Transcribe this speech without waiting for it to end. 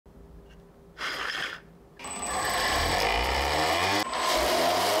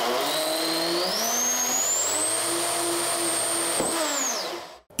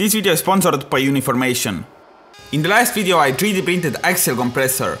This video is sponsored by Uniformation. In the last video I 3D printed Axial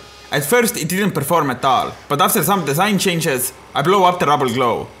compressor. At first it didn't perform at all, but after some design changes, I blew up the rubber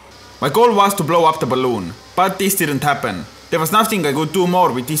glow. My goal was to blow up the balloon, but this didn't happen. There was nothing I could do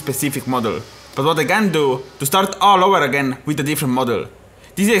more with this specific model. But what I can do, to start all over again with a different model.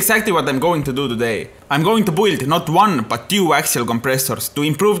 This is exactly what I'm going to do today. I'm going to build not one but two axial compressors to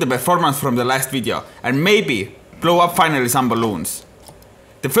improve the performance from the last video and maybe blow up finally some balloons.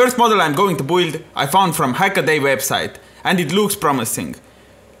 The first model I'm going to build I found from GKTwo website and it looks promising.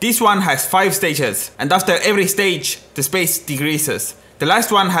 This one has 5 stages and after every stage the space decreases. The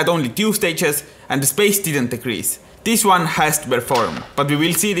last one had only 2 stages and the space didn't decrease. This one has to perform, but we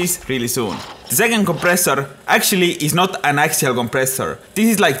will see this really soon. The second compressor actually is not an axial compressor. This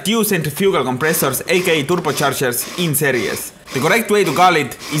is like 2 centrifugal compressors aka turbochargers in series. The correct way to call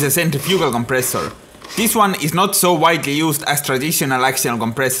it is a centrifugal compressor. This one is not so widely used as traditional axial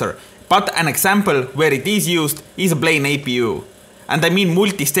compressor, but an example where it is used is a plain APU. And I mean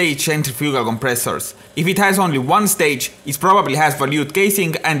multi-stage centrifugal compressors. If it has only one stage, it probably has volute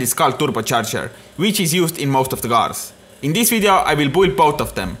casing and it's called turbocharger, which is used in most of the cars. In this video I will build both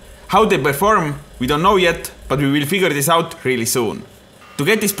of them. How they perform, we don't know yet, but we will figure this out really soon. To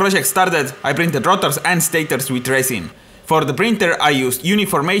get this project started, I printed rotors and stators with resin. For the printer I used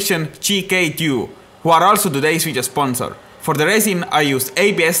Uniformation GKTwo, who are also today's video sponsor. For the resin I used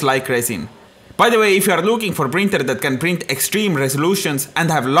ABS-like resin. By the way, if you are looking for a printer that can print extreme resolutions and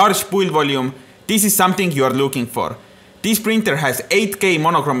have large build volume, this is something you are looking for. This printer has 8K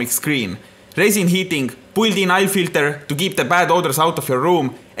monochromic screen, resin heating, built-in air filter to keep the bad odors out of your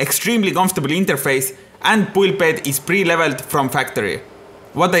room, extremely comfortable interface, and build bed is pre-leveled from factory.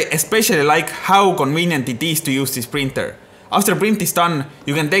 What I especially like how convenient it is to use this printer. After print is done,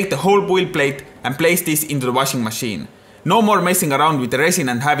 you can take the whole build plate and place this into the washing machine. No more messing around with the resin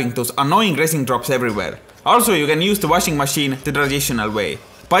and having those annoying resin drops everywhere. Also, you can use the washing machine the traditional way.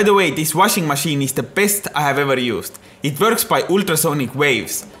 By the way, this washing machine is the best I have ever used. It works by ultrasonic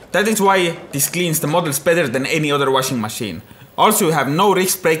waves. That is why this cleans the models better than any other washing machine. Also, you have no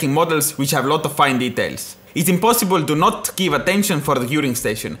risk breaking models which have a lot of fine details. It's impossible to not give attention for the curing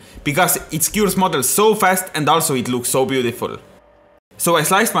station, because it cures models so fast and also it looks so beautiful. So I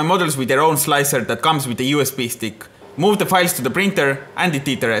sliced my models with their own slicer that comes with a USB stick. Move the files to the printer and it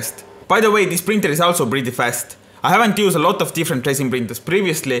did the rest. By the way, this printer is also pretty fast. I haven't used a lot of different resin printers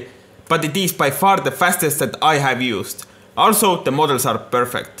previously, but it is by far the fastest that I have used. Also, the models are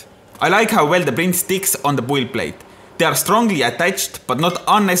perfect. I like how well the print sticks on the build plate. They are strongly attached, but not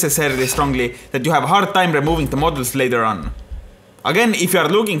unnecessarily strongly that you have a hard time removing the models later on. Again, if you are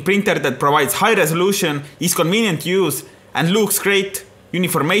looking printer that provides high resolution, is convenient to use, and looks great,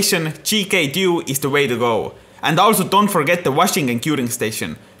 Uniformation GKTwo is the way to go. And also don't forget the washing and curing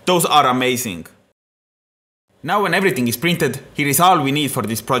station. Those are amazing. Now when everything is printed, here is all we need for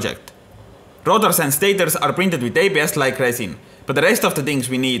this project. Rotors and stators are printed with ABS-like resin, but the rest of the things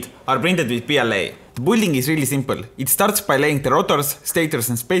we need are printed with PLA. The building is really simple. It starts by laying the rotors, stators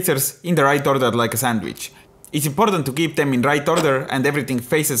and spacers in the right order like a sandwich. It's important to keep them in right order and everything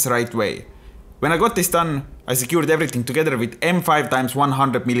faces the right way. When I got this done, I secured everything together with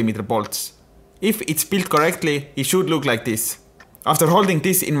M5x100mm bolts. If it's built correctly, it should look like this. After holding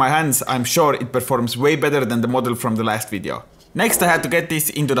this in my hands, I'm sure it performs way better than the model from the last video. Next I had to get this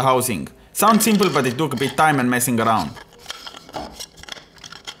into the housing. Sounds simple, but it took a bit time and messing around.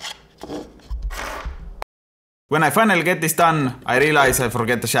 When I finally get this done, I realize I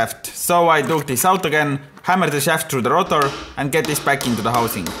forget the shaft. So I took this out again, hammered the shaft through the rotor and get this back into the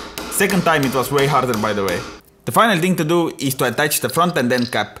housing. Second time it was way harder, by the way. The final thing to do is to attach the front and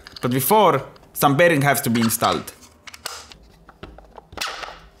end cap, but before, some bearing has to be installed.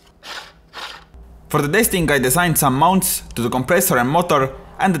 For the testing I designed some mounts to the compressor and motor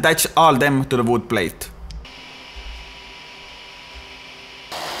and attached all them to the wood plate.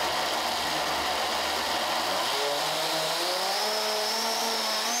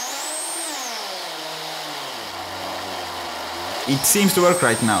 It seems to work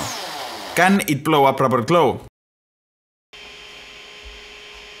right now. Can it blow up rubber glow?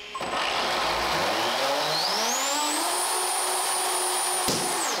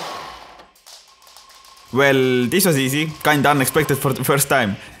 Well, this was easy, kinda unexpected for the first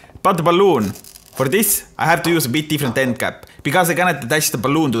time. But the balloon. For this, I have to use a bit different end cap, because I cannot attach the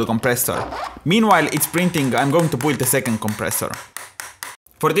balloon to the compressor. Meanwhile it's printing, I'm going to build the second compressor.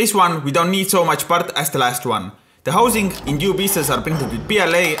 For this one, we don't need so much part as the last one. The housing in 2 pieces are printed with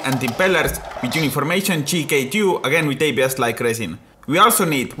PLA and impellers with Uniformation GKTwo, again with ABS-like resin. We also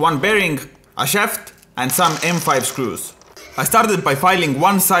need one bearing, a shaft and some M5 screws. I started by filing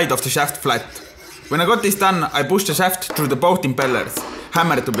one side of the shaft flat. When I got this done, I pushed the shaft through the both impellers,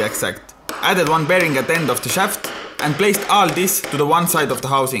 hammer to be exact, added one bearing at the end of the shaft, and placed all this to the one side of the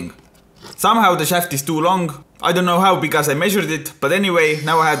housing. Somehow the shaft is too long, I don't know how because I measured it, but anyway,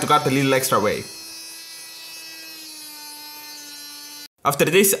 now I had to cut a little extra way. After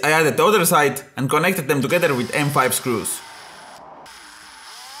this, I added the other side and connected them together with M5 screws.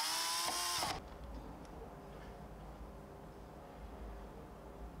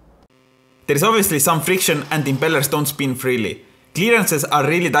 There is obviously some friction and the impellers don't spin freely. Clearances are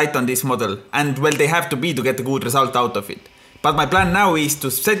really tight on this model, and well, they have to be to get a good result out of it. But my plan now is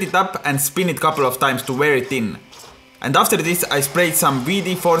to set it up and spin it a couple of times to wear it in. And after this I sprayed some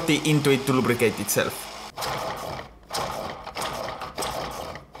WD-40 into it to lubricate itself.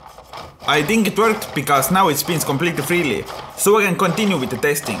 I think it worked because now it spins completely freely, so I can continue with the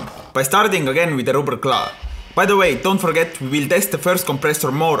testing, by starting again with the rubber claw. By the way, don't forget we will test the first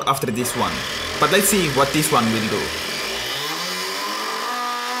compressor more after this one, but let's see what this one will do.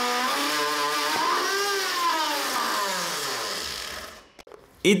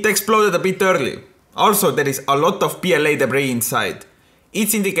 It exploded a bit early. Also, there is a lot of PLA debris inside.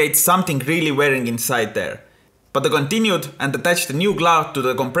 It indicates something really wearing inside there. But I continued and attached the new claw to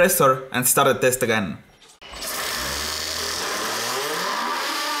the compressor and started test again.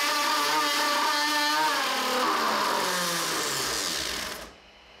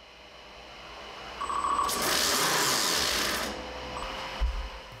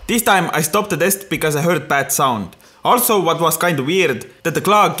 This time I stopped the test because I heard bad sound. Also, what was kinda weird, that the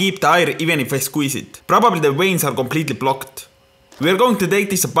claw keeps the air even if I squeeze it. Probably the veins are completely blocked. We are going to take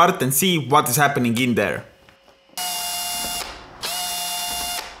this apart and see what is happening in there.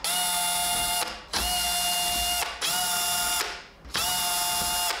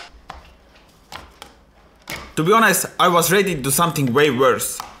 To be honest, I was ready to do something way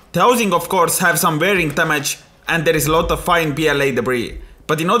worse. The housing of course have some wearing damage and there is a lot of fine PLA debris.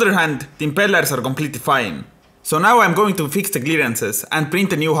 But on the other hand, the impellers are completely fine. So now I'm going to fix the clearances and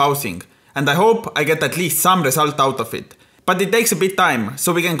print a new housing, and I hope I get at least some result out of it. But it takes a bit time,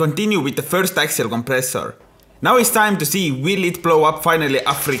 so we can continue with the first axial compressor. Now it's time to see will it blow up finally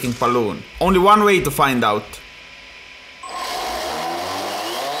a freaking balloon. Only one way to find out.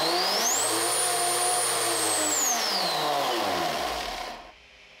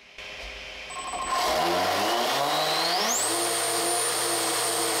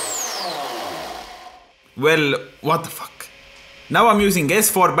 Well, what the fuck. Now I'm using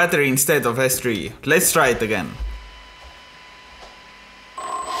S4 battery instead of S3. Let's try it again.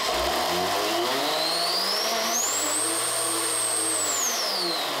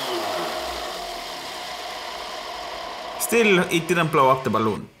 Still, it didn't blow up the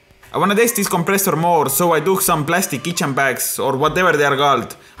balloon. I wanna test this compressor more, so I took some plastic kitchen bags or whatever they are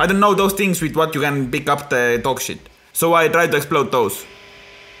called. I don't know those things with what you can pick up the dog shit. So I tried to explode those.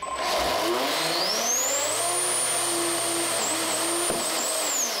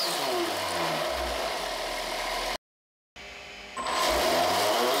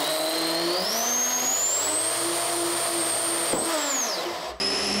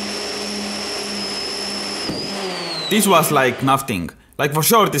 This was like nothing. Like for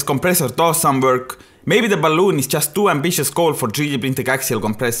sure this compressor does some work. Maybe the balloon is just too ambitious goal for 3D printing axial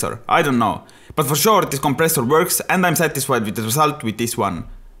compressor. I don't know. But for sure this compressor works and I'm satisfied with the result with this one.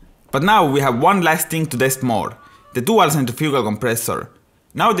 But now we have one last thing to test more. The dual centrifugal compressor.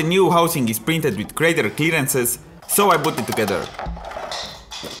 Now the new housing is printed with greater clearances, so I put it together.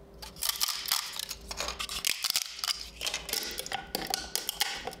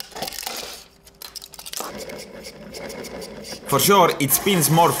 For sure, it spins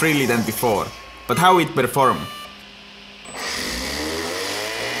more freely than before, but how it performs?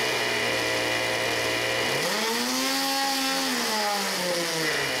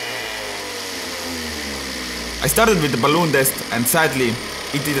 I started with the balloon test and sadly,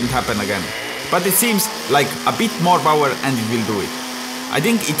 it didn't happen again. But it seems like a bit more power and it will do it. I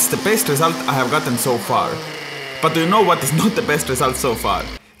think it's the best result I have gotten so far. But do you know what is not the best result so far?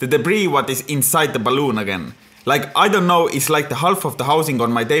 The debris what is inside the balloon again. Like, I don't know, it's like the half of the housing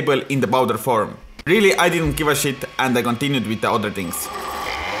on my table in the powder form. Really, I didn't give a shit and I continued with the other things.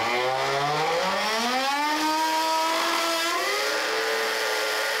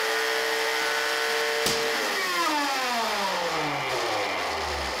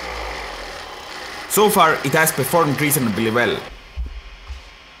 So far, it has performed reasonably well.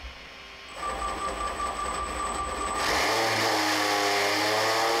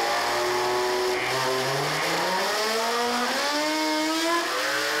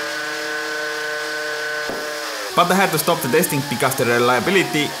 but I had to stop the testing because the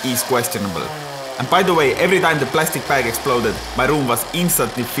reliability is questionable. And by the way, every time the plastic bag exploded, my room was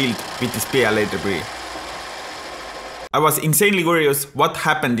instantly filled with this PLA debris. I was insanely curious what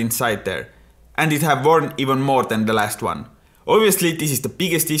happened inside there, and it have worn even more than the last one. Obviously this is the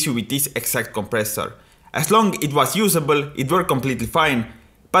biggest issue with this exact compressor. As long it was usable, it worked completely fine,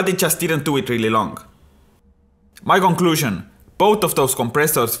 but it just didn't do it really long. My conclusion: both of those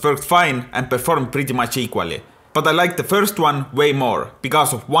compressors worked fine and performed pretty much equally, but I liked the first one way more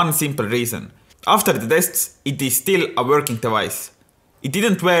because of one simple reason. After the tests, it is still a working device. It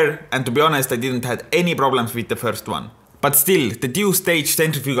didn't wear, and to be honest I didn't have any problems with the first one. But still, the two-stage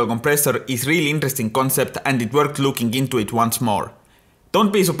centrifugal compressor is really interesting concept and it worth looking into it once more.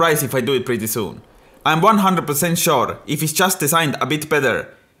 Don't be surprised if I do it pretty soon. I'm 100% sure if it's just designed a bit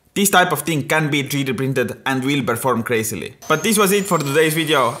better, this type of thing can be 3D printed and will perform crazily. But this was it for today's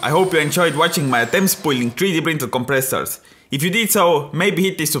video. I hope you enjoyed watching my attempts building 3D printed compressors. If you did so, maybe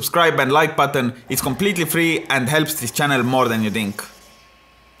hit the subscribe and like button, it's completely free and helps this channel more than you think.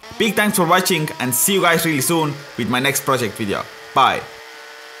 Big thanks for watching and see you guys really soon with my next project video. Bye!